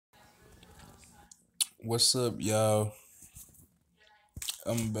What's up, y'all?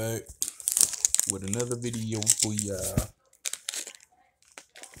 I'm back with another video for y'all.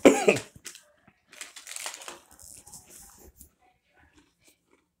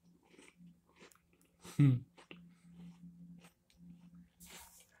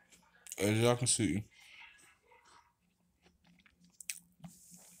 As y'all can see,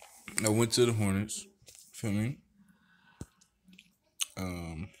 I went to the Hornets. Feel me?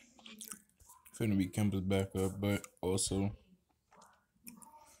 Um, Finna be campus back up, but also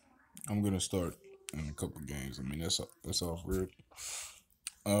I'm gonna start in a couple games. I mean, that's all for it.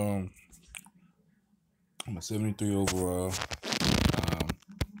 Um, I'm a 73 overall.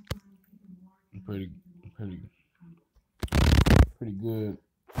 I'm pretty, pretty good.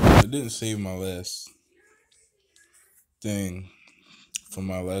 I didn't save my last thing from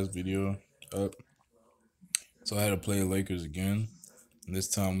my last video up, so I had to play Lakers again. And this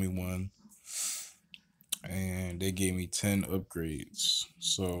time we won, and they gave me 10 upgrades,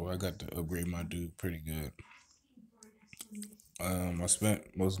 so I got to upgrade my dude pretty good. I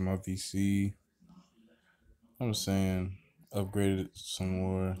spent most of my VC. I'm saying upgraded some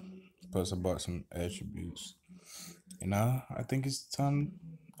more. Plus, I bought some attributes, and now I think it's time.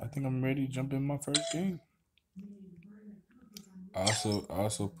 I think I'm ready to jump in my first game. I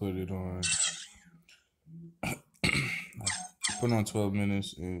also put it on. I put on 12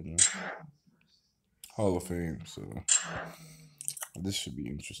 minutes in Hall of Fame, so this should be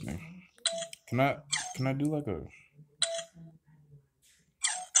interesting. Can I do like a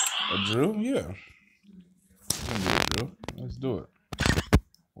drill? Yeah, we can do a drill. Let's do it.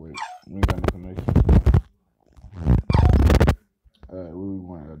 Wait, we ain't got no connection. Alright, what we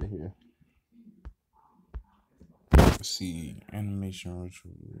want out of here? Let's see. Animation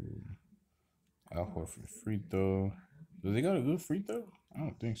ritual. Al Horford free throw. Do they got a good free throw? I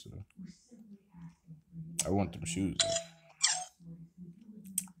don't think so. I want them shoes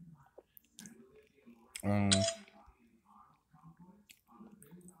though.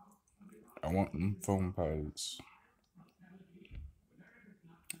 I want them foam pilots.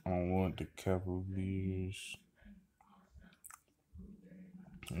 I don't want the Cavaliers.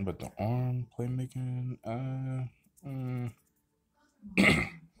 But the arm playmaking,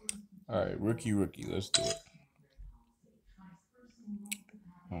 Alright, rookie. Let's do it.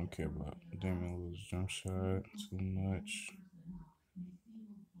 I don't care about Damian Lillard's jump shot too much.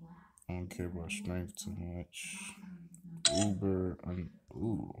 I don't care about strength too much. Uber,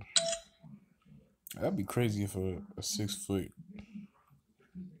 ooh. That'd be crazy if a 6 foot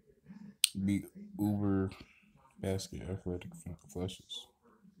beat Uber basket athletic flushes.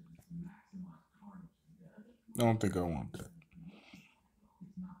 I don't think I want that.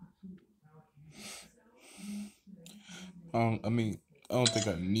 I mean, I don't think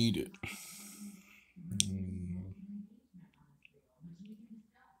I need it.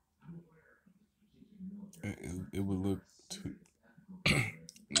 It would look too.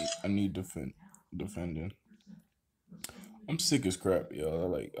 I need defending. I'm sick as crap,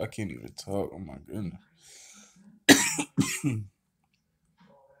 y'all. I can't even talk. Oh my goodness.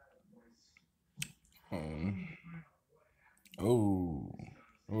 Oh,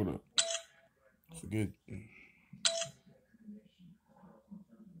 hold up. Forget.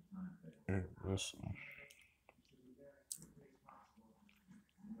 Eric Russell.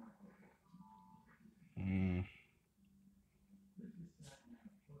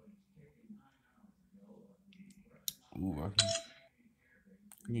 Ooh, I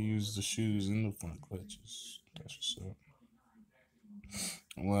can use the shoes in the front clutches. That's what's up.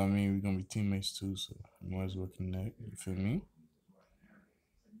 Well, I mean, we're gonna be teammates too, so we might as well connect. You feel me?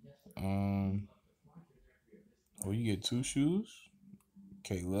 Oh, you get 2 shoes?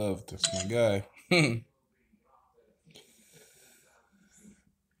 K Love, that's my guy.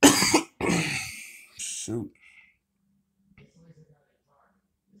 Shoot.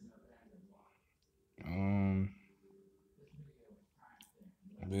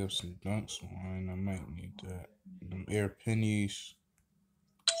 They have some dunks on. I might need that. Them Air Pennies.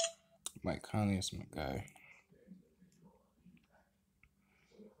 Mike Conley is my guy.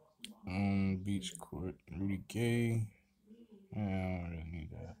 Beach Court. Rudy Gay. I don't really need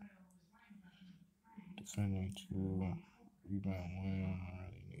that. Defending 2. Rebound 1. I don't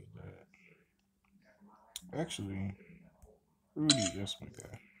really need that. Actually, Rudy, that's my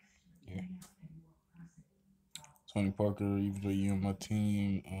guy. Yeah. Tony Parker, even though you're on my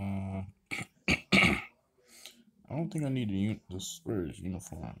team, I don't think I need the Spurs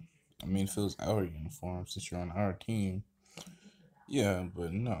uniform. I mean, if it was our uniform, since you're on our team, yeah,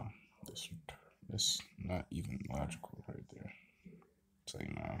 but no, that's not even logical right there. It's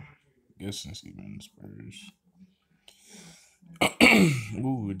like, nah, guess since he been in Spurs.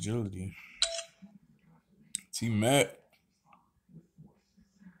 Ooh, agility. T Mac.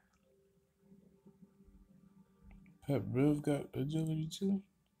 Pat Bev got agility too.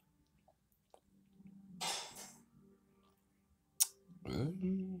 I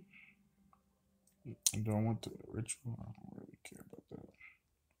don't want the ritual. I don't really care about that.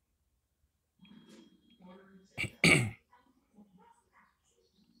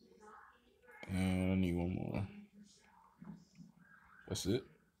 And I need one more. That's it.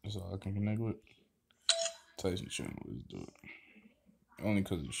 That's all I can connect with. Tyson Chandler, let's do it. Only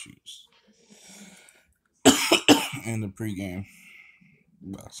because of shoes. And the pregame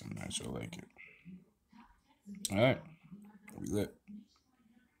boxing match, I like it. Alright, we lit.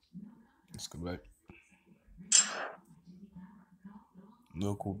 Let's go back.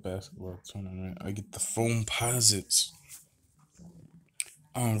 Local basketball tournament. I get the foam posits.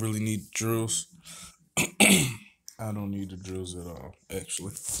 I don't really need drills. I don't need the drills at all,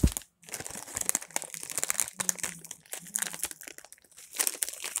 actually.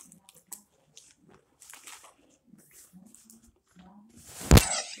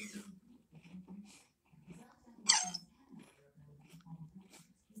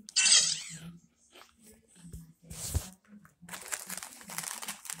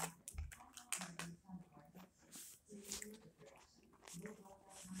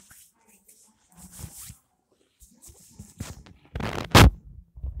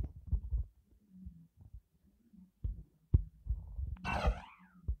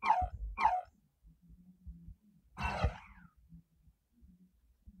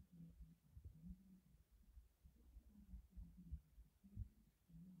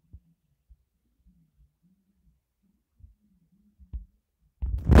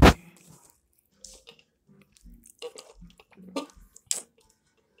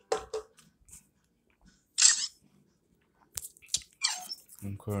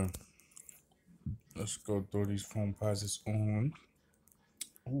 Okay. Let's go throw these foam posits on.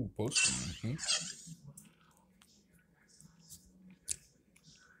 Ooh, post them.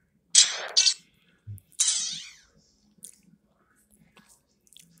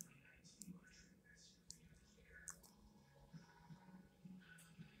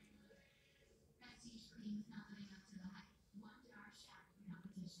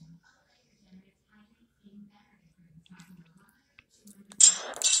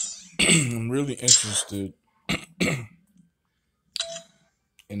 I'm really interested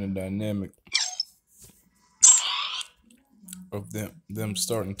in the dynamic of them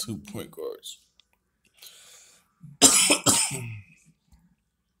starting 2 point guards.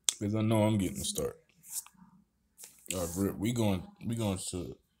 Because I know I'm getting the start. We going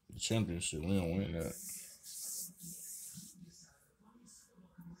to the championship. We don't win that.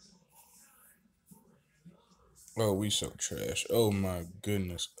 Oh, we so trash. Oh my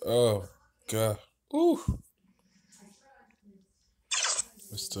goodness. Oh god. Ooh.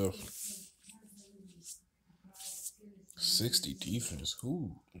 That's tough. 60 defense.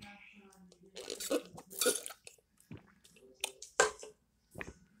 Ooh.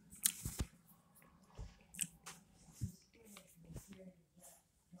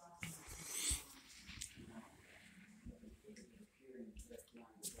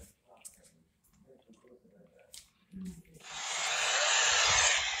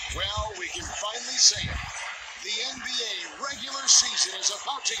 Well, we can finally say it. The NBA regular season is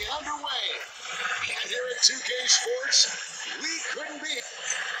about to get underway. And here at 2K Sports, we couldn't be...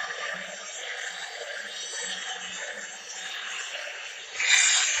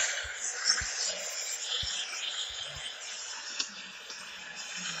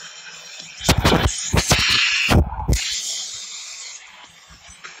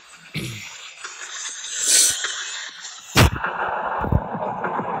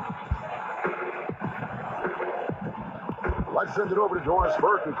 Let's send it over to Doris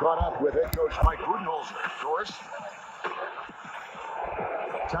Burke, who caught up with head coach Mike Budenholzer. Doris?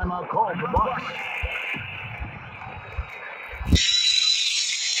 Timeout call for Bucks.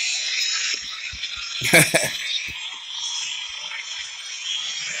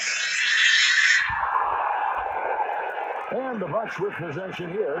 And the Bucks with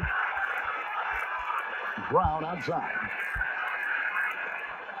possession here. Brown outside.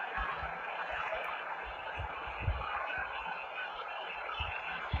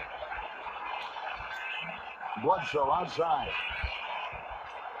 Bledsoe outside.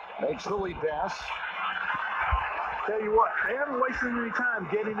 Makes the lead pass. Tell you what, they haven't wasted any time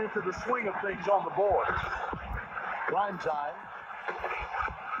getting into the swing of things on the board. Prime time.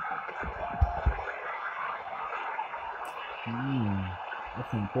 I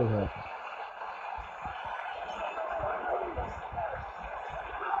think that happened.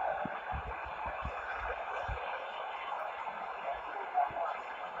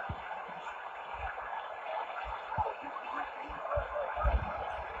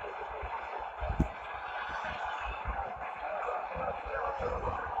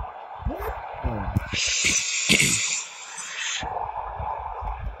 And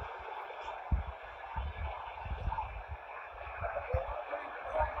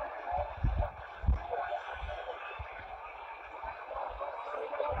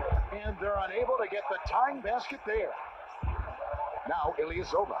they're unable to get the tying basket there. Now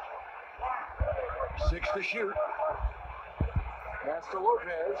Ilyasova. 6 to shoot. Pass to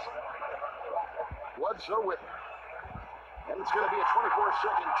Lopez. Bledsoe with it. And it's going to be a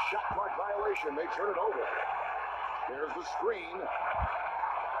 24-second shot clock violation. They turn it over. There's the screen.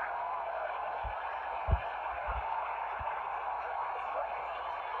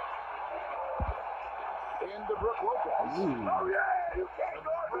 Into Brooke Lopez. Ooh. Oh, yeah, you can't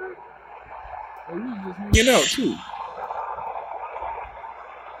go me. Oh, you just hanging out too.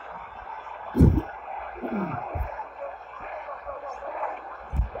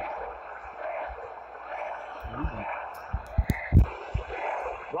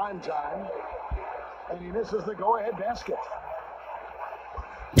 Prime time. And he misses the go-ahead basket.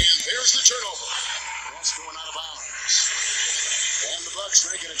 And there's the turnover. That's going out of bounds. And the Bucks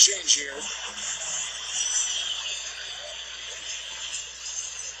making a change here.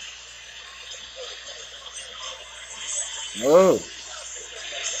 Oh,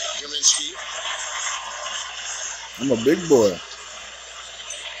 Kaminsky. I'm a big boy.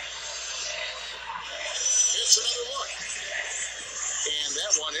 Hits another look. And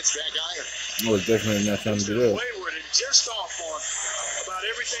that one hits back iron. I was definitely not trying to do that. Wayward and just off on about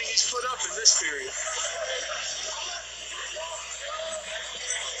everything he's put up in this period.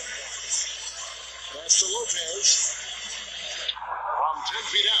 Pass to Lopez. From 10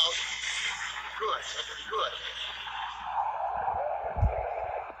 feet out. Good. Good.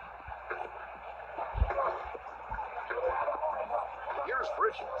 Here's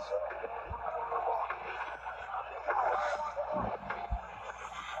Bridges.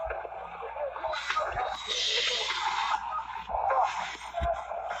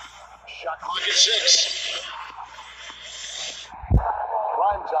 Shot clock at 6.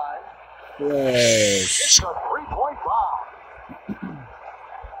 Prime time. Yes. It's a 3-point bomb.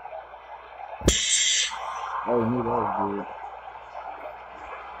 Oh, I knew that was good.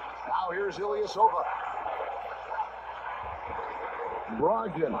 Now here's Ilyasova.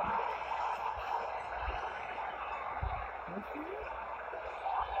 Brogdon.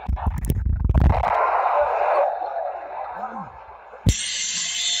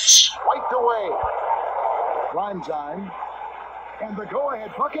 Swiped away. Prime time. And the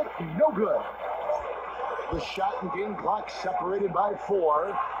go-ahead bucket, no good. The shot and game clock separated by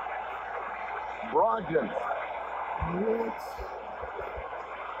 4. Brogdon.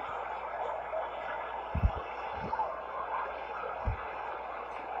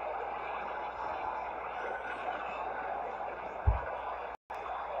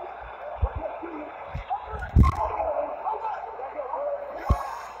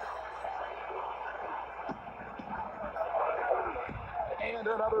 And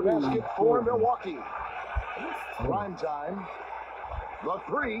another basket for Milwaukee. Prime time. The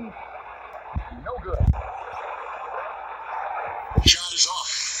 3. No good. Shot is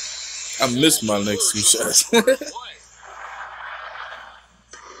off. I missed my next 2 shots.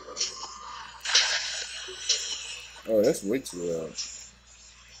 Oh, that's way too loud.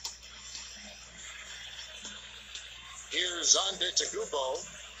 Here's Antetokounmpo.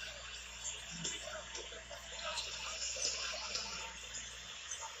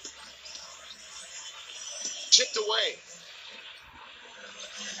 Tipped away.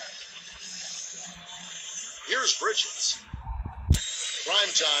 Here's Bridges.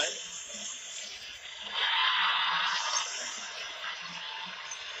 Prime time.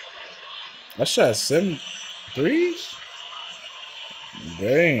 I shot 7 threes?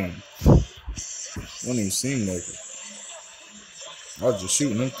 Dang. Don't even seem like it. I was just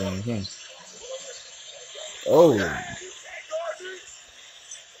shooting them things, huh? Oh.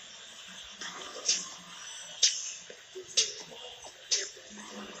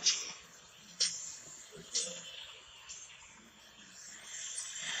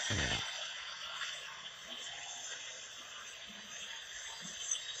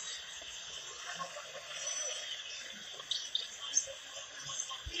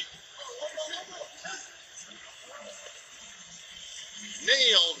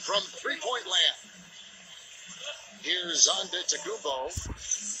 Nailed from 3-point land. Here's Antetokounmpo.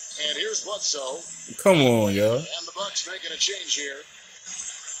 And here's Bledsoe. Come on, y'all. And the Bucks making a change here.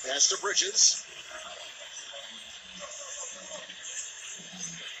 Pass to Bridges.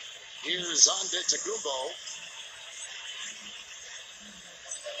 Here's Antetokounmpo.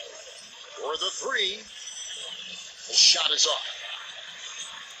 For the 3. The shot is off.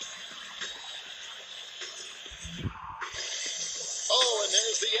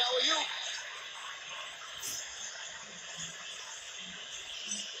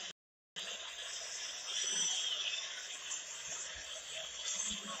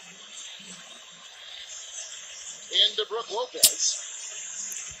 to Brooke Lopez.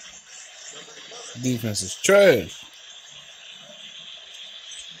 Defense is trash.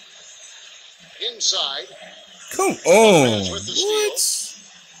 Inside. Come on. Lopez with the steal. What?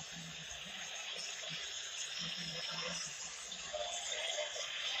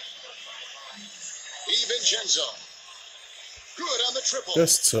 DiVincenzo. Good on the triple.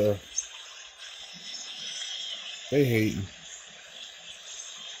 That's tough. They hating.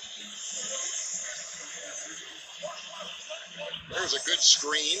 There's a good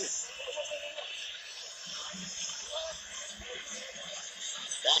screen.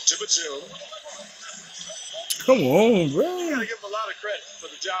 Back to Batum. Come on, bro. You got to give them a lot of credit for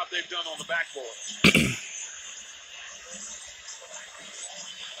the job they've done on the backboard.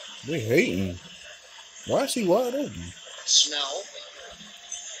 They hating. Why is he wide open? Snell.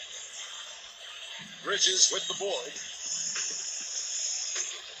 Bridges with the board.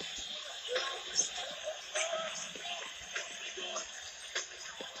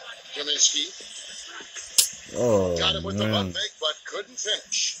 Kaminsky. Oh, Got him with the man. butt fake, but couldn't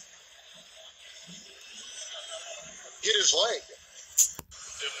finish. Hit his leg.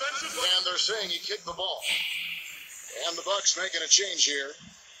 And they're saying he kicked the ball. And the Bucks making a change here.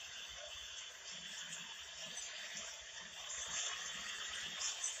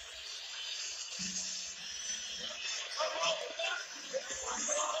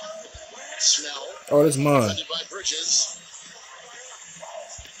 Snell. Oh, that's mine. Defended by Bridges.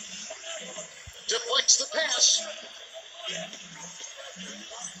 Deflects the pass.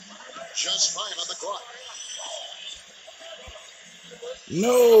 Just 5 on the clock.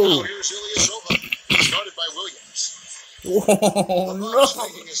 No. Now here's Ilyasova. Started by Williams. Oh, The Bucks no.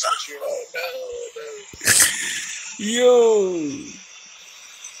 making a switch here. Yo.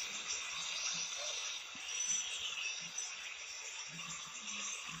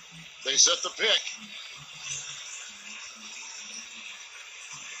 They set the pick.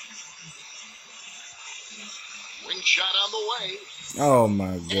 Wing shot on the way. Oh,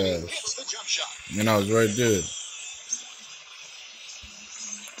 my And he gosh. hits the jump shot. And I was right there.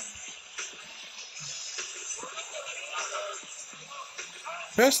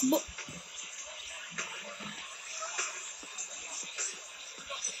 Pass the ball.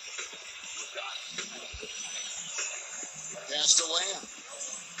 Pass to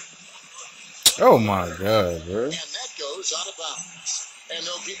Lamb. Oh, my God, bro. And that goes out of bounds. And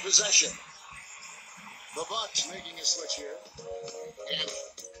they'll keep possession. The Bucks making a switch here. And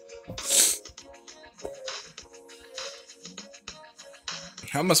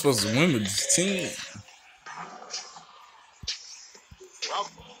How am I supposed to win with this team? well,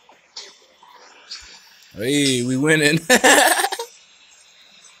 Hey, we winning. back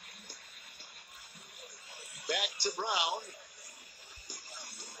to Brown.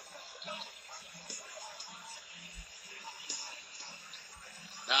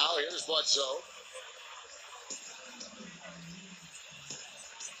 Now here's Bledsoe.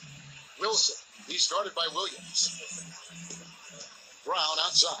 Wilson. He started by Williams. Brown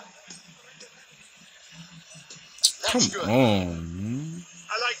outside. That's Come good. on, man.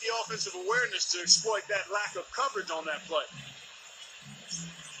 I like the offensive awareness to exploit that lack of coverage on that play.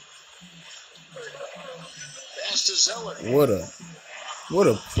 Pass to Zeller. What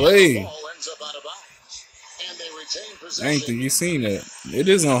a play. The ball ends up out of bounds. And they retain possession. I ain't think you seen that. It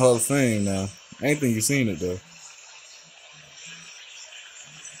is on Hall of Fame now. I ain't think you seen it though.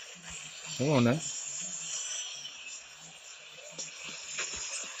 Come on now.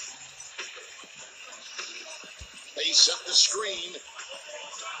 They set the screen.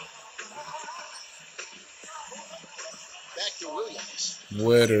 Back to Williams.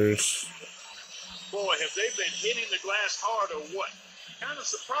 Wetters. Boy, have they been hitting the glass hard or what? Kind of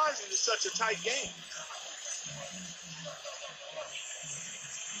surprising it's such a tight game.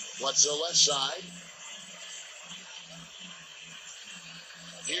 What's the left side?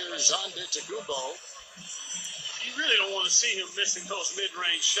 Here's Antetokounmpo. You really don't want to see him missing those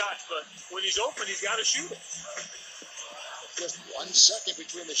mid-range shots, but when he's open, he's got to shoot it. Just 1 second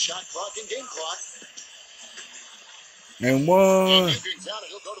between the shot clock and game clock. And And one. you can count it.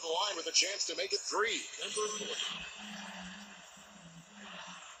 He'll go to the line with a chance to make it 3.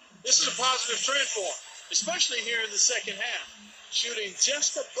 This is a positive trend for him, especially here in the second half. Shooting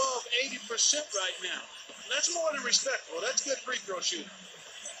just above 80% right now. That's more than respectable. That's good free throw shooting.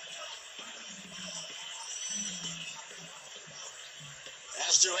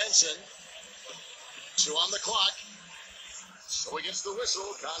 Pass to Henson. 2 on the clock. So he gets the whistle.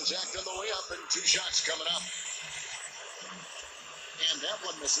 Contact on the way up and 2 shots coming up. And that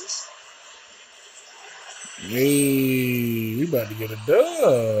one misses. Hey, we about to get a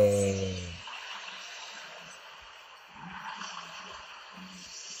dub.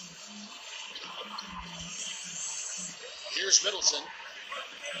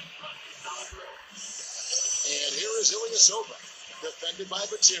 is Ilyasova, defended by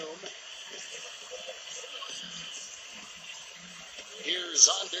Batum. Here's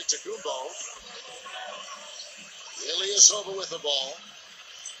Antetokounmpo. Ilyasova with the ball.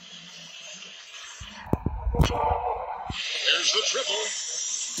 There's the triple.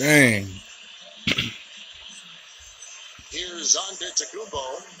 Dang. Here's Antetokounmpo.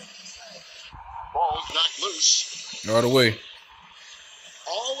 Ball's knocked loose. All the way.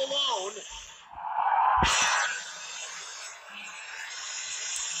 All alone.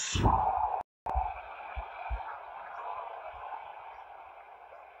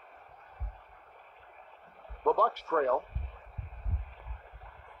 The Bucks trail.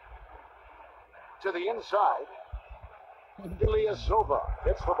 To the inside. Ilyasova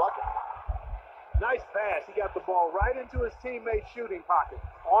hits the bucket. Nice pass. He got the ball right into his teammate's shooting pocket.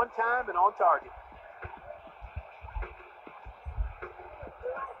 On time and on target.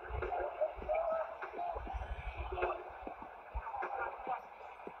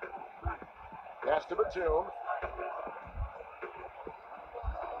 Pass to Batum.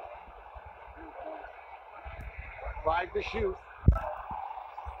 Five to shoot.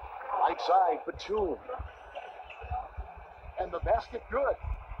 Right side, Batum. And the basket good.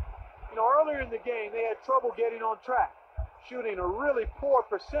 You know, earlier in the game, they had trouble getting on track, shooting a really poor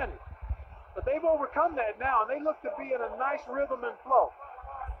percentage. But they've overcome that now, and they look to be in a nice rhythm and flow.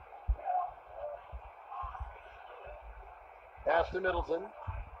 Pass to Middleton.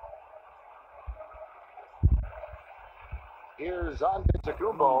 Here's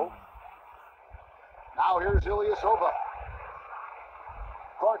Antetokounmpo. Now here's Ilyasova.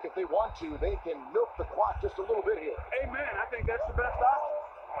 Clark, if they want to, they can milk the clock just a little bit here. Amen. I think that's the best option.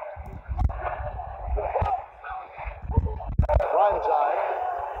 Prime time.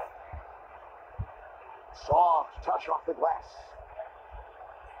 Soft touch off the glass.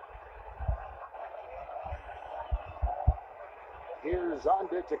 Here's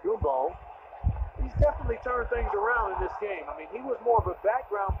Antetokounmpo. He's definitely turned things around in this game. I mean, he was more of a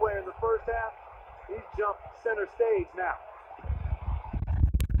background player in the first half. He's jumped center stage now.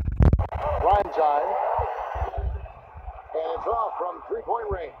 Prime time. And it's off from three-point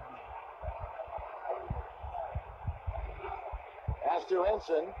range. Pass to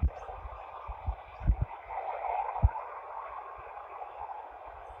Henson.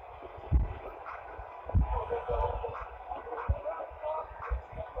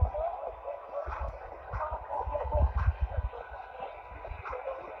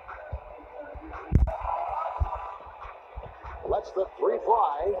 Lets the three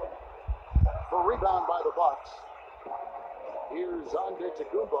fly. The rebound by the Bucks. Here's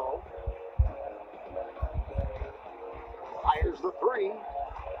Antetokounmpo. Fires the three.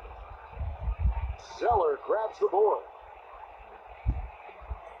 Zeller grabs the board.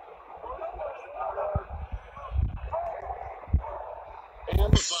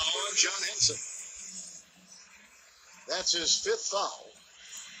 And the foul on John Henson. That's his fifth foul.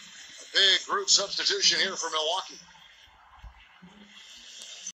 A big group substitution here for Milwaukee.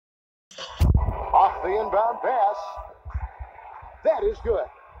 Off the inbound pass. That is good.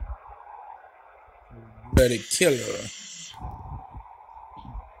 Better killer.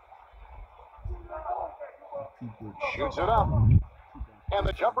 Shoots it up. And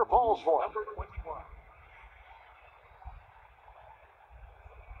the jumper falls for him.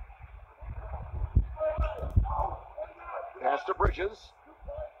 Pass to Bridges.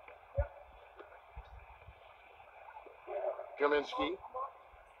 Kaminsky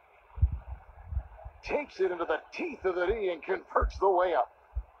takes it into the teeth of the D and converts the way up.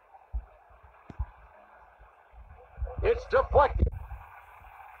 It's deflected.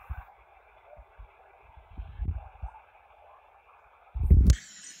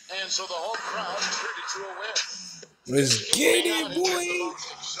 And so the whole crowd treated to a win. Let's get it, boy. The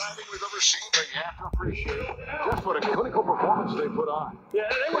most exciting we've ever seen, but you have to appreciate just what a clinical performance they put on. Yeah,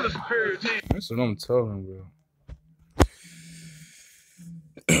 they were the superior team. That's what I'm talking about.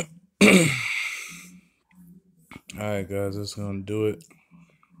 Alright guys, that's gonna do it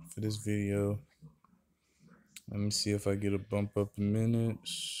for this video. Let me see if I get a bump up in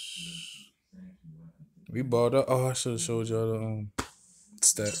minutes. We balled up. Oh, I should have showed y'all the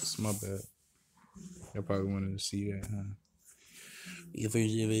stats. My bad. Y'all probably wanted to see that, huh? Your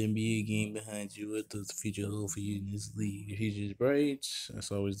first ever NBA game behind you. What does the future hold for you in this league? The future is bright.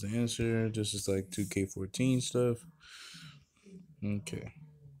 That's always the answer. This is like 2K14 stuff. Okay.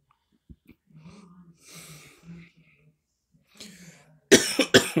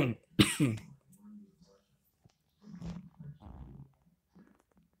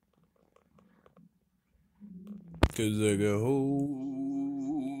 Cause I got hoes.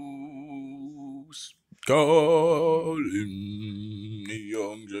 Calling the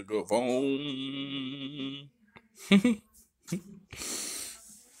young Jackaphone.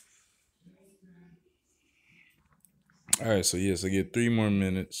 All right, so yes, I get 3 more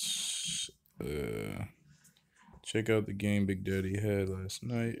minutes. Check out the game Big Daddy had last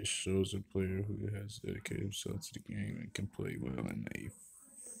night. It shows a player who has dedicated himself to the game and can play well in a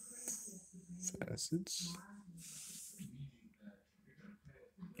facets.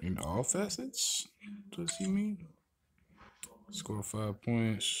 In all facets? Does he mean? Score 5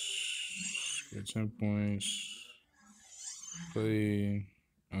 points. Score 10 points. Play.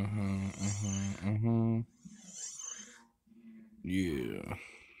 Yeah.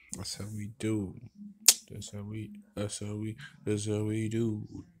 That's how we do. That's how we do.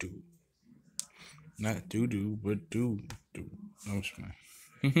 Not do, but do. I'm just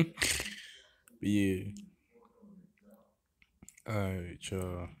playing. But yeah. Alright,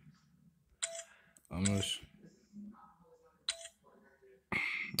 y'all. I'm gonna.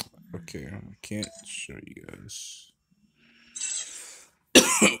 Okay, I can't show you guys.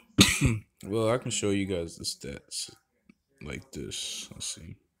 Well, I can show you guys the stats like this. Let's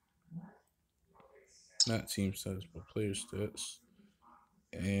see. Not team stats, but player stats.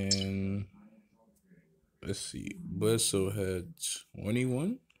 And let's see. Bledsoe had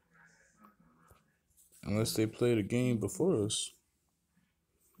 21. Unless they played a game before us.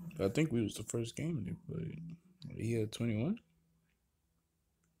 I think we was the first game they played. He had 21.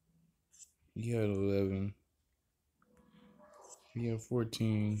 He had 11. He had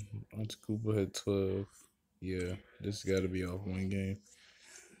 14. Antetokounmpo had 12. Yeah, this got to be off one game.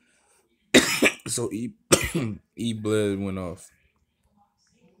 So E Bled went off.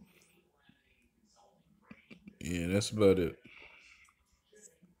 Yeah, that's about it.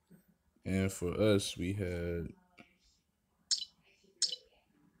 And for us, we had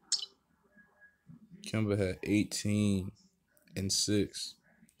Kemba had 18 and 6,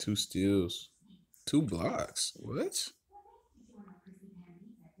 2 steals, 2 blocks. What?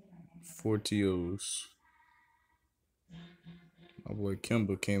 4 TOs. My boy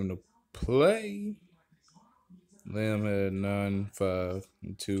Kemba came to play. Lamb had 9, 5,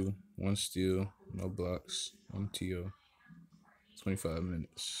 and 2, 1 steal, no blocks, 1 TO. 25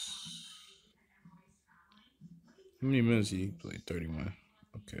 minutes. How many minutes did he play? 31.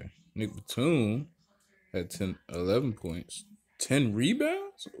 Okay. Nick Batum had 11 points. 10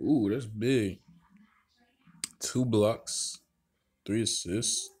 rebounds? Ooh, that's big. 2 blocks. 3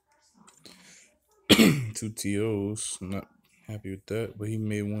 assists. 2 TOs. I'm not happy with that, but he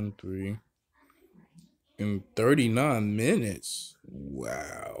made 1 3. In 39 minutes.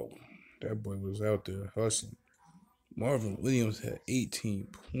 Wow. That boy was out there hustling. Marvin Williams had 18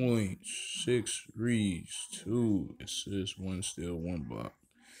 points, 6 reads, 2 assists, 1 steal, 1 block.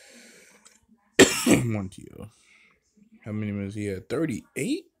 1 TO. How many minutes he had?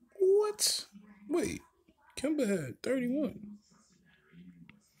 38? What? Wait. Kemba had 31.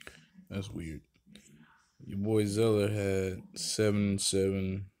 That's weird. Your boy Zeller had 7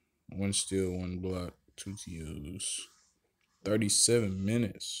 7, 1 steal, 1 block, 2 TOs. 37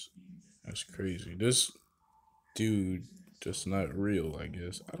 minutes. That's crazy. This dude just not real, I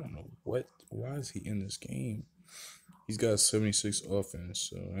guess. I don't know why is he in this game? He's got 76 offense,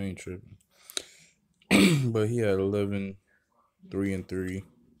 so I ain't tripping. But he had 11, 3 and 3.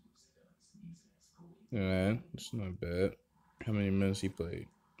 Yeah, it's not bad. How many minutes he played?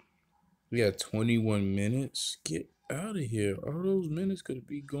 We had 21 minutes. Get out of here. All those minutes could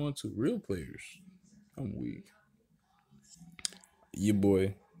be going to real players. I'm weak. Your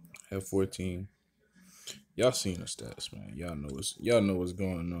boy had 14. Y'all seen the stats, man. Y'all know what's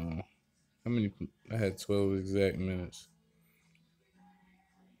going on. How many? I had 12 exact minutes.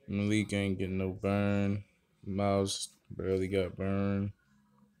 Malik ain't getting no burn. Miles barely got burned.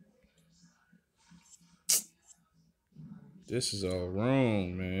 This is all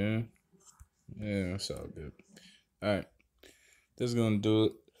wrong, man. Yeah, it's all good. All right. That's going to do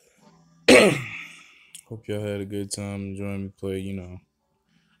it. Hope y'all had a good time enjoying me play.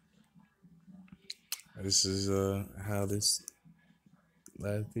 This is how this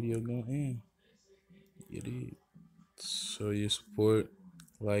last video going to end. It is. Show your support.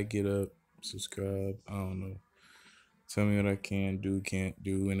 Like it up. Subscribe. I don't know. Tell me what I can do, can't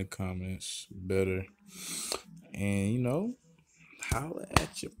do in the comments. Better. And, holla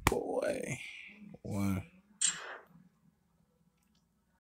at your boy. One.